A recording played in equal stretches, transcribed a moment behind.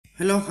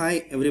Hello,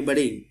 hi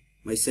everybody.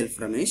 Myself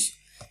Ramesh.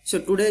 So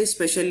today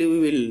especially we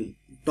will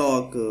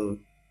talk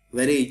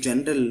very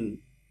general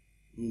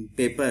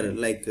paper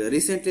like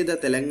recently the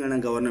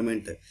Telangana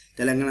government,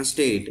 Telangana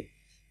state,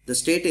 the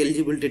state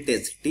eligibility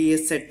test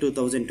TSET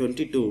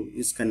 2022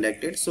 is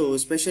conducted. So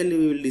especially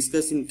we will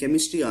discuss in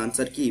chemistry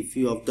answer key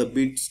few of the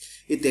bits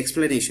with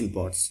explanation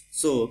parts.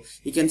 So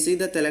you can see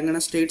the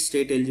Telangana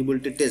state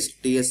eligibility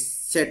test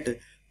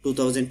TSET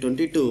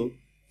 2022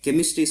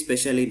 chemistry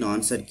especially in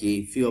answer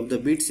key few of the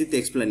bits with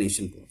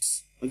explanation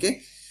parts.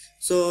 Okay,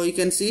 so you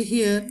can see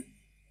here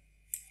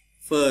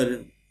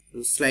for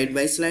slide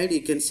by slide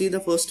you can see the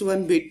first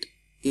one bit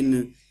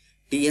in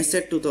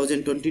TSET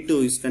 2022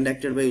 is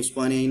conducted by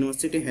Usmania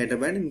University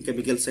Hyderabad in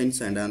chemical science,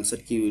 and answer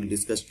key we will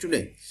discuss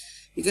today.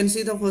 You can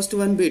see the first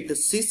one bit,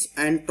 cis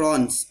and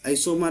trans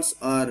isomers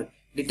are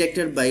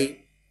detected by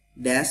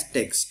dash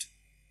text.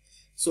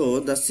 So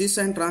the cis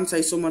and trans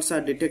isomers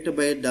are detected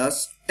by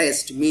dash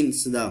test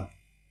means the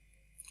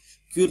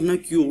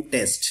Q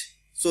test.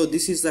 So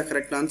this is the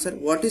correct answer.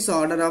 What is the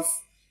order of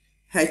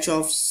H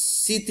of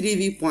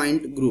C3V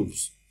point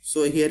groups?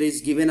 So here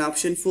is given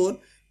option 4,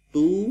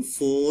 2,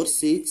 4,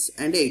 6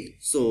 and 8.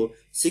 So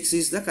 6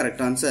 is the correct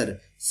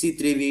answer.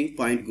 C3V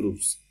point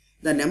groups.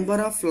 The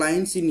number of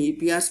lines in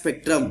EPR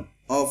spectrum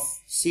of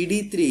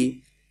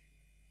CD3,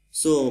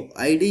 so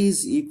ID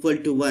is equal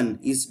to 1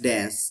 is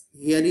dash.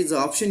 Here is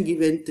option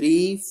given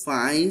 3,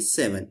 5,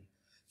 7.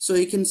 So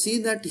you can see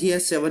that here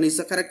 7 is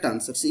the correct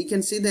answer. So you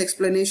can see the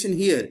explanation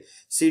here.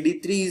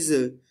 CD3 is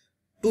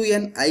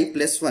 2Ni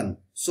plus 1.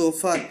 So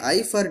for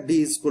I for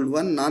D is equal to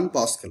 1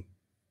 non-Pascal.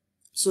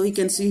 So you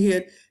can see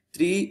here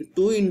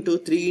 2 into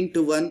 3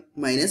 into 1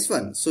 minus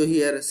 1. So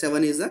here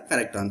 7 is the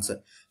correct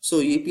answer. So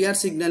EPR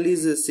signal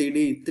is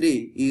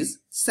CD3 is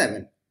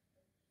 7.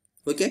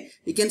 Okay.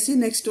 You can see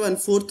next one,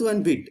 fourth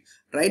one bit.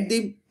 Write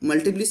the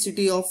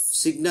multiplicity of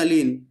signal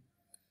in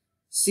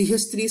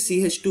CH3,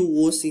 CH2,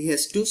 O,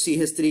 CH2,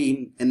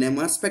 CH3 in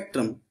NMR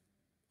spectrum.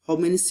 How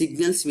many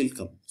signals will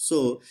come?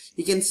 So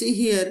you can see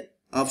here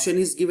option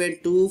is given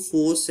 2,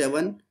 4,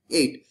 7,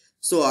 8.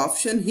 So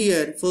option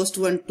here, first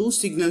one, 2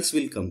 signals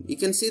will come. You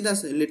can see the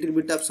little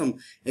bit of some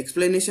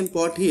explanation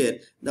part here.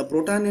 The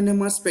proton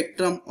NMR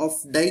spectrum of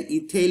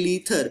diethyl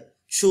ether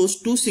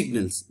shows 2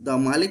 signals. The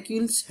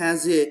molecules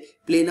has a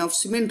plane of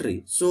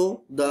symmetry.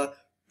 So the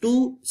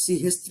 2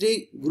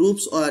 CH3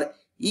 groups are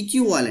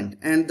equivalent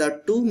and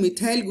the 2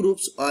 methyl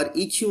groups are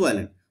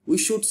equivalent. We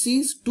should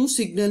see 2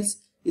 signals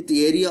with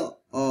the area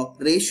or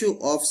ratio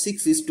of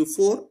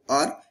 6:4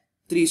 or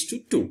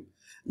 3:2.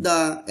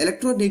 The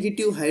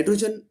electronegative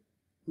hydrogen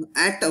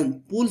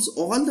atom pulls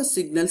all the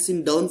signals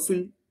in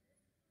downfield.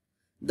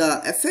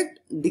 The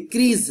effect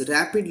decreases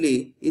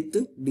rapidly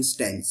with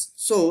distance.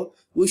 So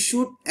we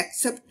should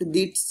accept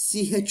the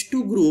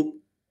CH2 group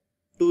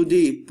to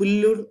be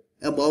pulled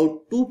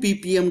about 2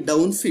 ppm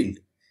downfield.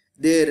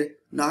 Their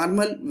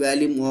normal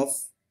volume of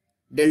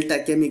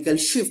delta chemical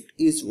shift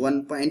is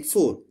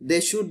 1.4. They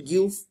should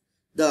give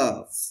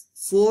the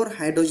 4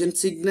 hydrogen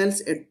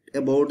signals at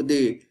about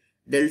the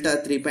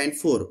delta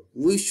 3.4.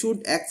 We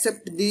should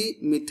accept the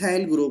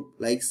methyl group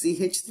like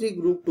CH3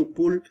 group to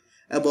pull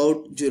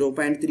about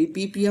 0.3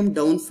 ppm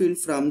downfield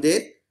from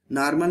their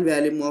normal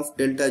volume of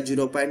delta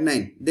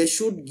 0.9. They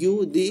should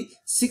give the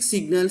 6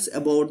 signals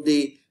about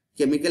the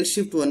chemical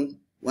shift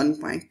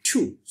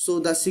 1.2. So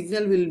the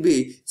signal will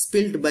be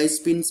split by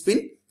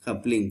spin-spin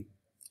coupling.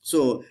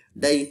 So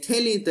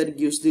diethyl ether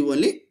gives the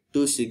only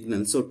 2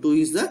 signals. So 2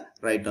 is the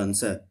right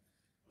answer.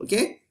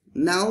 Okay.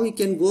 Now we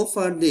can go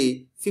for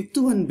the fifth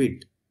one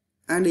bit,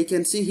 and you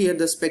can see here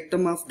the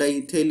spectrum of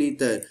diethyl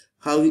ether,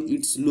 how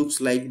it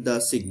looks like the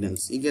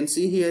signals. You can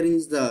see here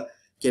is the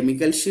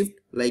chemical shift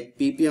like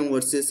ppm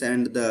versus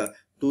and the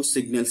 2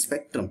 signal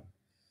spectrum.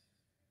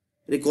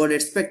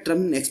 Recorded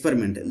spectrum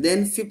experimental.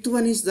 Then fifth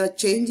one is the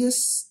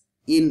changes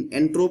in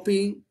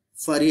entropy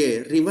for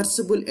a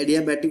reversible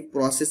adiabatic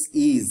process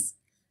is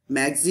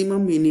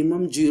maximum,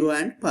 minimum, 0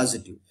 and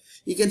positive.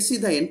 You can see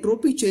the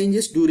entropy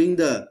changes during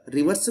the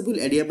reversible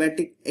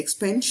adiabatic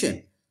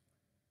expansion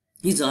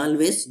is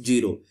always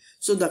 0.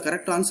 So the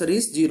correct answer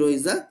is 0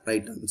 is the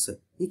right answer.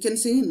 You can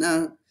see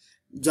now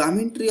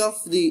geometry of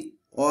the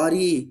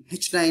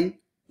ReH9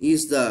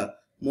 is the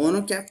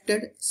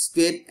monocapted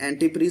square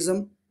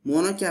antiprism,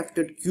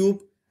 monocapted cube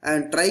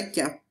and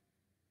tricapped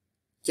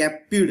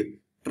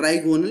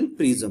trigonal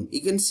prism.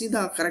 You can see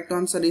the correct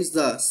answer is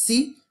the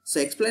C. So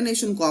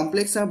explanation,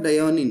 complex of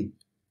dione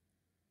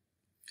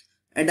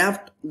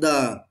adapt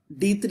the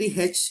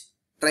D3H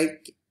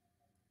tricapped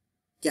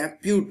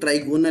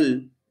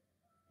trigonal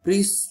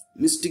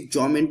prismatic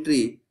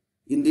geometry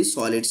in the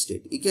solid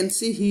state. You can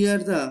see here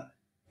the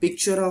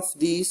picture of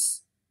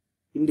these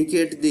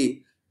indicate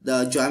the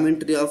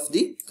geometry of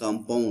the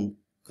compound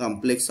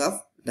complex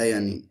of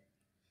dione.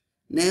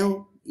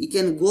 Now you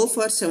can go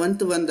for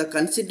seventh one. The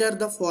consider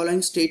the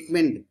following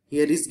statement.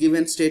 Here is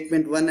given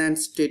statement 1 and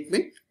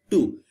statement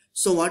 2.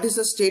 So what is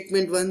the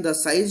statement 1? The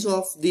size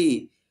of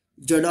the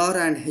ZR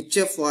and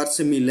HF are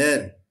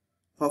similar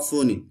for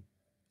phonin.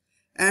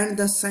 and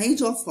the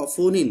size of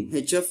hophonin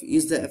HF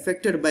is the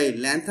affected by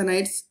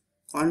lanthanide's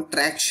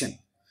contraction.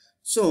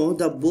 So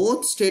the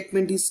both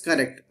statement is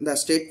correct. The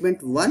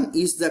statement 1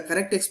 is the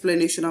correct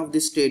explanation of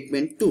this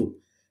statement 2.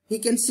 You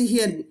can see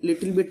here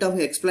little bit of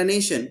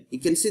explanation. You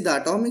can see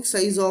the atomic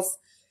size of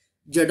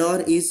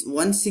Jador is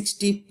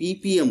 160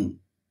 ppm.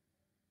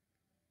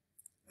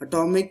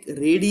 Atomic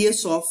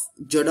radius of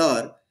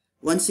Jador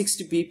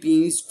 160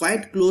 ppm is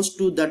quite close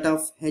to that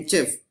of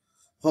HF.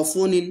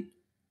 Hophonin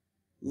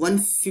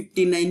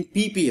 159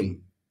 ppm,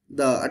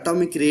 the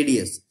atomic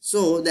radius.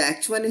 So the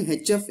actually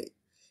HF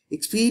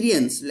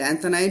experience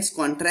lanthanide's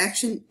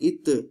contraction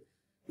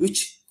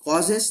which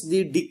causes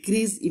the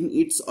decrease in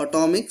its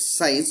atomic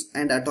size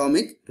and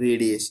atomic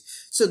radius.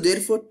 So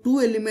therefore two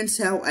elements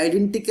have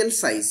identical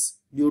size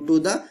due to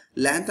the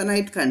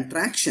lanthanide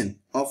contraction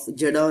of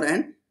Jador,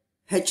 and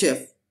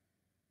HF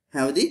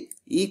have the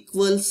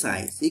equal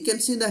size. You can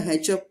see the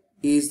HF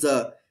is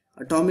the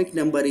atomic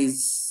number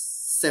is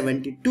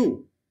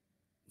 72.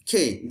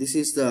 Okay, this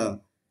is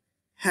the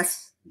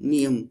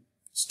hafnium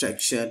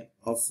structure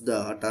of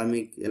the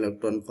atomic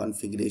electron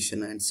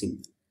configuration and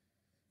symbol.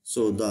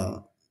 So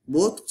the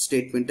both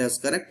statement is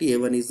correct.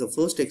 A1 is the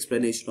first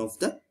explanation of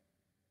the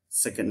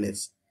second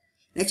S.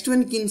 Next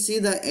one, you can see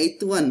the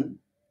 8th one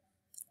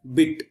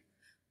bit.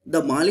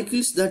 The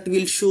molecules that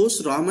will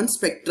shows Raman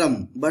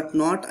spectrum but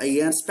not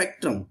IR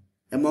spectrum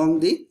among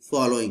the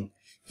following.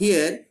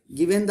 Here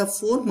given the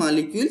 4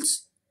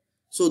 molecules,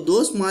 so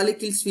those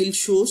molecules will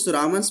shows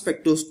Raman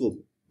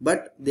spectroscopy,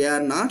 but they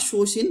are not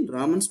shown in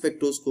Raman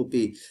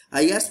spectroscopy,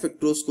 IR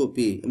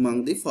spectroscopy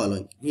among the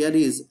following. Here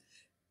is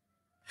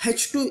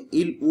H2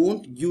 it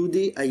won't give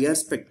the IR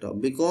spectra,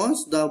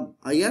 because the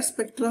IR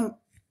spectra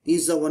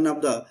is one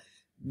of the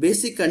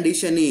basic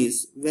condition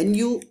is when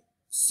you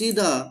see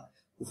the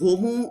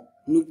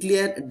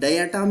homonuclear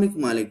diatomic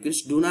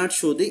molecules do not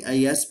show the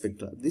IR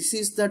spectra. This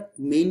is the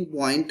main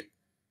point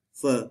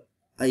for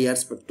IR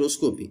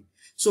spectroscopy.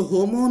 So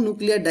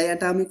homonuclear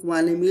diatomic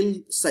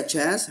molecules such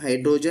as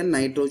hydrogen,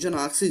 nitrogen,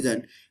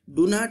 oxygen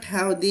do not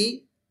have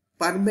the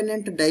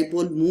permanent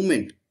dipole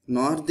moment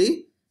nor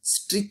the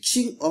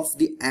stretching of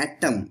the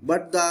atom,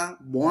 but the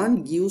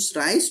bond gives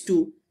rise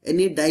to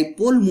any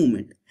dipole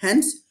moment.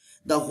 Hence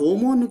the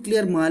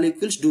homonuclear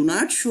molecules do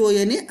not show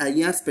any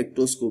IR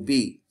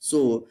spectroscopy.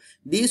 So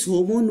these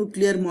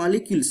homonuclear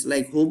molecules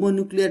like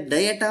homonuclear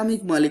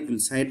diatomic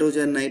molecules,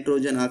 hydrogen,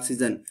 nitrogen,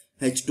 oxygen,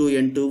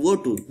 H2, N2,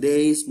 O2,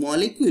 these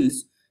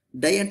molecules,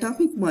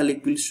 diatomic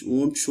molecules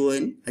won't show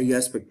in IR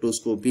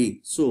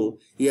spectroscopy. So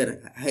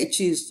here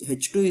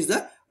H2 is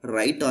the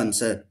right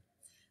answer.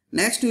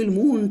 Next we will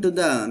move into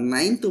the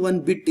 9th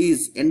one bit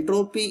is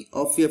entropy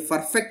of a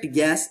perfect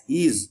gas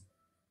is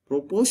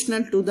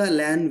proportional to the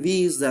ln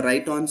V is the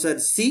right answer,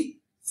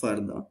 C for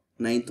the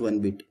 9th one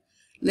bit.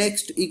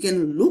 Next you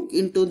can look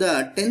into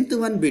the 10th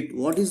one bit.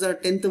 What is the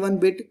 10th one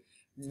bit?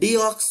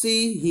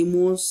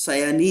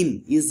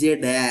 Deoxyhemocyanin is a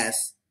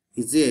dash,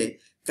 is a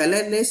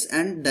colorless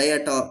and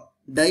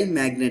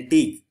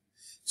dimagnetic.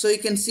 So you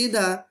can see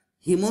the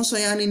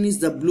hemocyanin is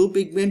the blue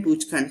pigment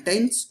which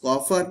contains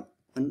copper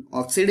and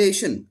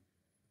oxidation.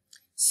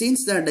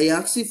 Since the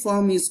deoxy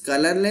form is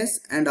colorless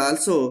and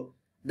also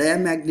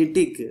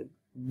diamagnetic,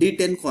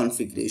 D10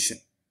 configuration.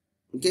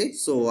 Okay,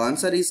 so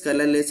answer is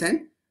colorless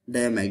and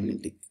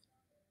diamagnetic.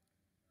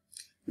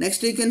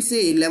 Next you can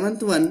see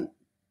 11th one.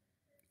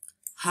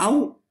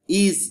 How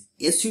is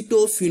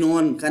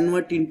acetophenone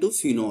convert into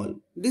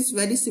phenol? This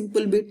very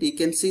simple bit. You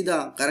can see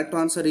the correct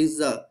answer is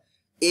the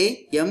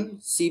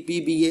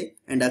AMCPBA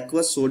and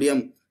aqueous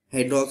sodium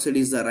hydroxide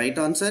is the right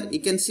answer.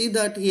 You can see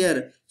that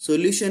here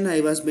solution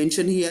I was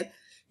mentioned here.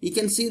 You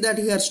can see that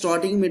here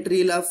starting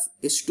material of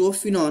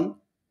acetophenone,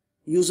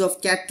 use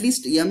of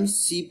catalyst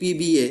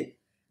MCPBA,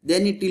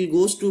 then it will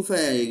goes to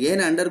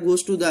again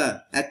undergoes to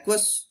the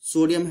aqueous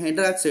sodium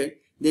hydroxide,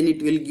 then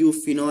it will give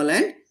phenol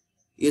and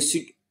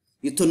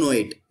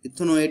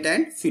ethanoate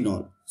and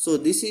phenol. So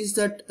this is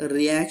that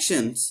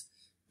reactions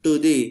to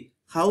the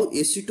how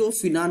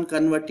acetophenone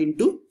convert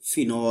into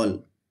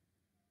phenol.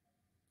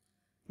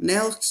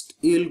 Next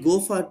you will go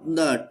for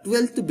the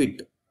 12th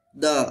bit.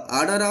 The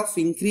order of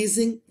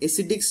increasing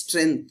acidic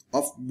strength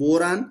of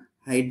boron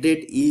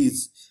hydrate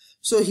is.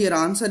 So here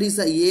answer is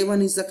the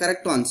A1 is the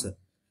correct answer.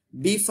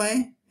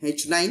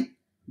 B5H9,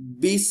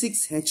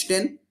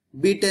 B6H10,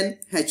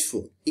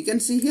 B10H4. You can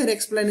see here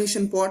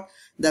explanation part.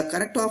 The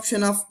correct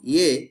option of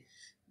A,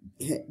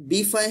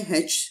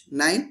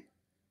 B5H9,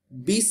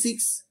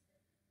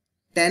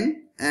 B610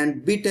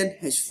 and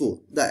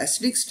B10H4. The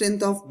acidic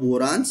strength of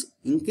borons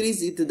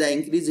increase with the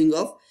increasing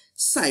of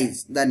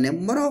size, the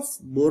number of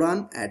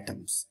boron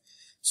atoms.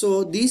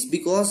 So this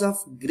because of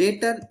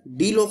greater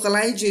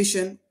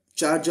delocalization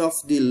charge of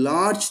the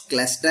large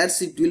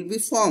clusters it will be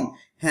formed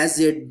has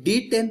a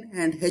D10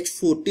 and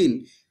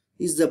H14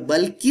 is the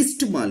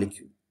bulkiest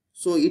molecule.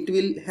 So it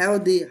will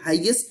have the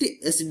highest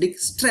acidic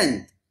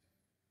strength.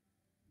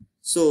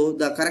 So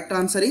the correct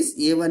answer is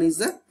A1 is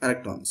the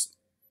correct answer.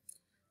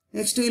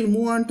 Next we will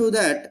move on to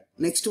that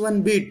next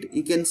one bit.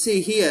 You can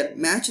see here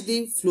match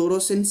the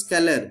fluorescence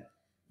color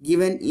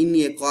given in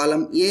a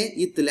column A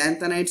with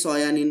lanthanides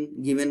ion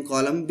in given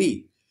column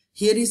B.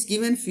 Here is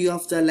given few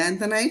of the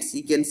lanthanides.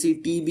 You can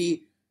see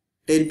Tb,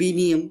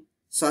 terbium,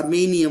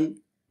 sarmanium,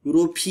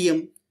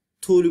 europium,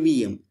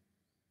 thulium.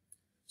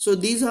 So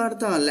these are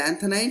the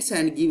lanthanides,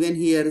 and given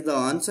here the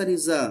answer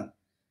is the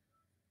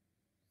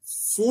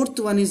fourth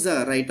one is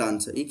the right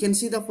answer. You can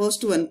see the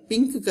first one,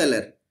 pink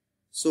color.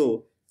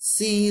 So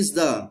C is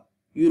the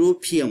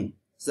europium,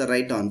 is the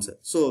right answer.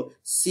 So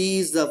C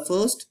is the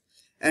first,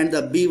 and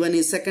the B one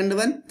is second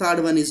one,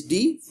 third one is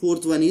D,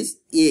 fourth one is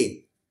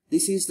A.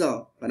 This is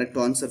the correct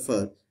answer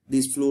for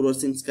these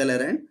fluorescence color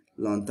and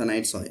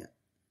lanthanides ion.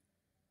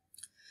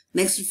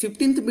 Next,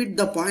 15th bit,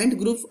 the point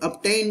group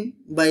obtained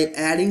by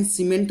adding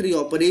symmetry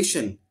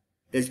operation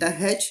delta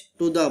H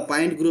to the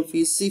point group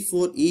is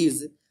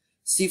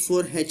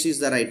C4H is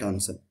the right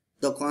answer.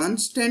 The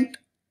constant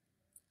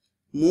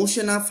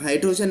motion of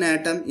hydrogen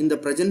atom in the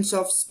presence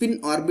of spin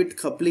orbit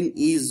coupling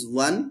is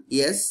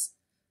 1s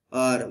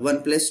or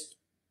 1 plus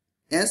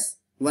s,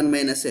 1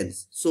 minus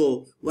s.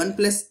 So 1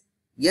 plus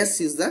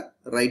s is the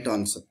right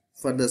answer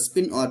for the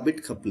spin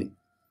orbit coupling.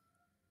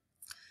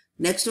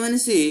 Next one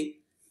is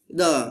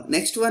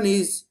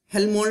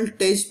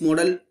Helmholtz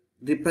model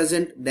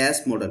represent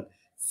dash model.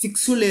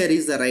 Fixed layer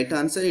is the right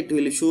answer. It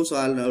will shows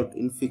all out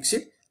in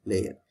fixed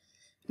layer.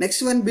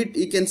 Next one bit,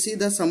 you can see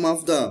the sum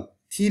of the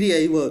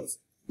theory I was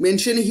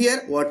mentioned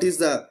here. What is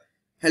the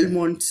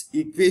Helmholtz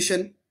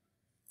equation?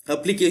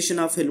 Application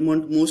of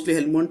Helmholtz, mostly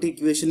Helmholtz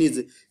equation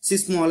is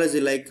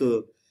seismology, like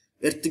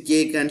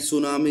earthquake and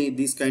tsunami.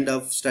 These kind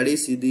of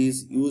studies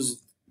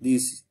use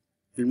this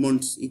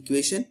Helmholtz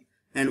equation.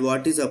 And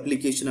what is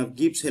application of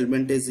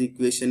Gibbs-Helmholtz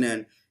equation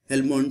and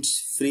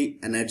Helmholtz free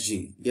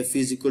energy? F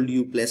is equal to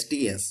U plus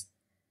Ts.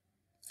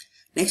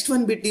 Next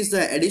one bit is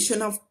the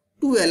addition of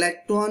 2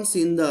 electrons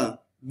in the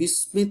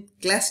Bismuth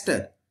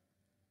cluster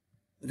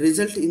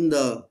result in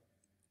the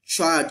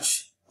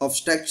charge of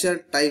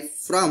structure type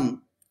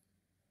from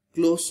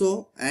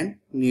Closio and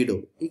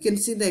Nido. You can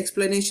see the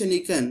explanation.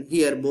 You can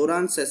here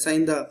borons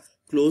assign the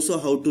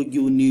Closio how to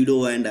give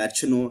Nido and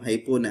Archeno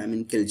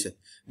hyponomenclature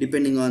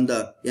depending on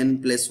the n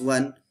plus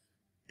 1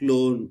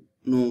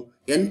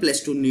 n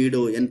plus 2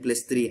 Nido, n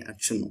plus 3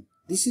 Archeno.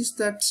 This is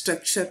the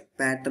structure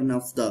pattern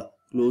of the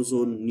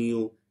Closio,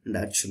 Neo and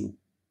Archeno.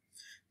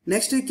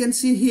 Next you can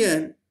see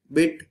here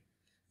bit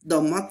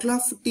the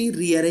McLafferty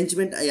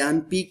rearrangement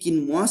ion peak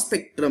in mass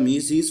spectrum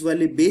is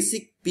usually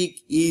basic peak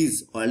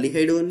is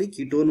aldehyde only,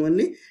 ketone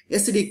only,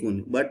 acidic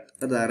only, but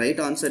the right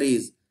answer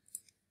is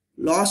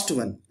last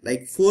one,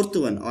 like fourth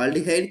one,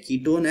 aldehyde,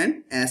 ketone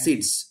and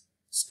acids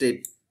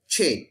state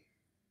chain,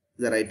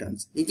 the right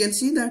answer. You can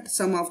see that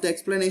some of the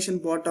explanation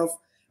part of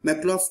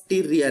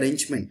McLafferty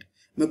rearrangement.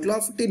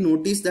 McLafferty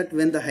noticed that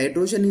when the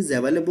hydrogen is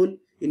available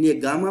in a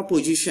gamma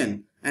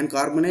position and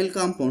carbonyl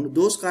compound,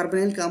 those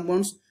carbonyl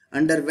compounds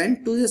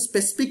underwent to a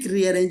specific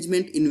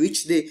rearrangement in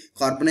which the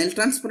carbonyl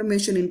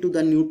transformation into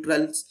the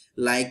neutrals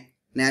like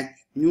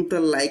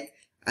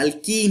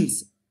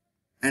alkenes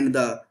and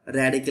the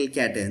radical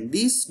cation.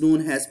 This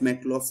known as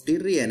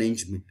McLafferty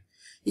rearrangement.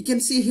 You can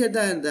see here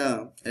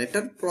the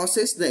latter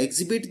process the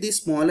exhibit the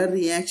smaller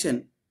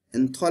reaction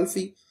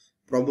enthalpy,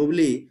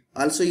 probably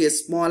also a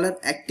smaller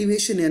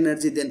activation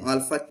energy than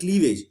alpha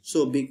cleavage.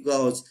 So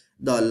because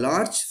the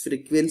large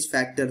frequency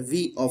factor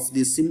V of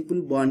the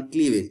simple bond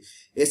cleavage,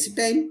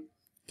 acetyl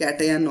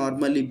cation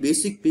normally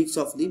basic peaks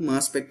of the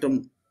mass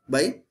spectrum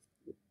by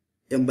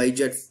M by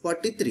Z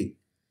 43.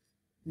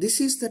 This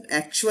is that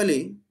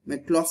actually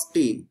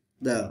McLafferty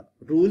the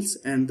rules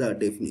and the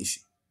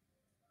definition.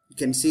 You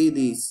can see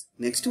this.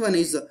 Next one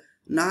is the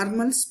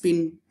normal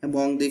spin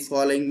among the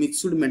following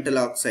mixed metal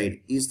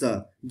oxide is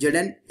the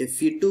Zn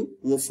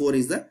Fe2O4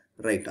 is the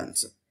right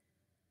answer.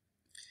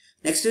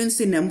 Next one is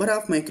the number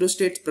of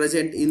microstates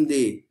present in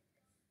the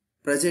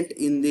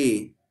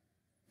 3f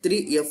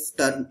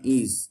term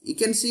is. You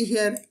can see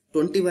here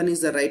 21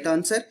 is the right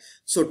answer.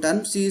 So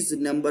terms is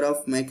number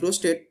of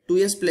microstate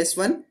 2s plus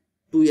 1,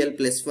 2l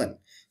plus 1.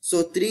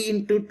 So 3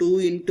 into 2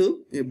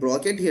 into a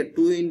bracket here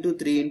 2 into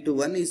 3 into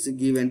 1 is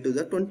given to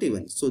the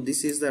 21. So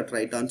this is the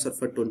right answer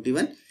for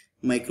 21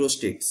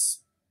 microstates.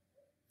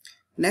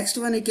 Next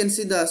one you can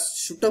see the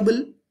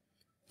suitable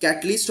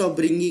catalyst of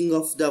bringing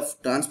of the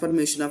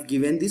transformation of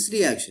given this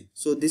reaction.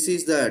 So this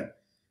is the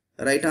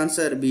right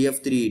answer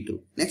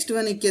BF3E2. Next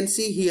one you can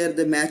see here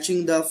the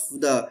matching of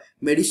the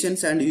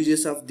medicines and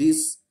uses of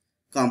these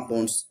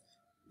compounds.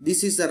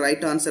 This is the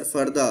right answer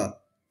for the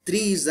 3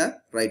 is the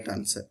right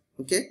answer.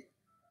 Okay.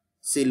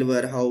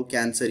 Silver, how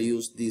cancer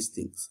use these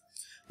things.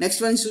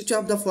 Next one, switch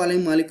of the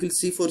following molecule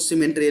C4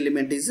 symmetry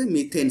element is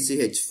methane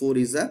CH4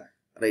 is the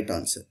right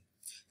answer.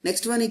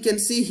 Next one you can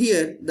see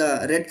here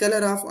the red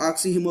color of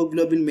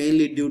oxyhemoglobin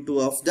mainly due to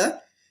of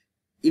the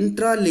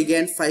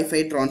intra-ligand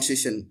 5,5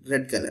 transition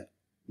red color.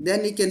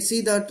 Then you can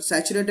see that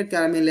saturated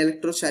caramel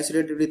electrode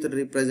saturated with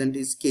represent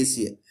is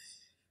KCl.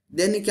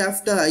 Then you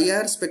have the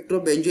IR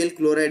spectrobenzoyl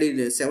chloride in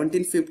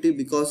 1750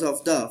 because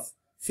of the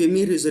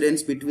Fermi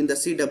resonance between the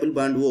C double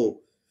bond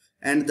O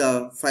and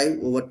the 5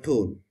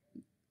 overtone.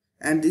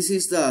 And this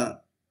is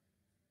the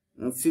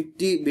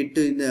 50 bit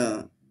in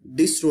the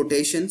disk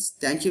rotations.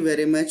 Thank you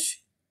very much.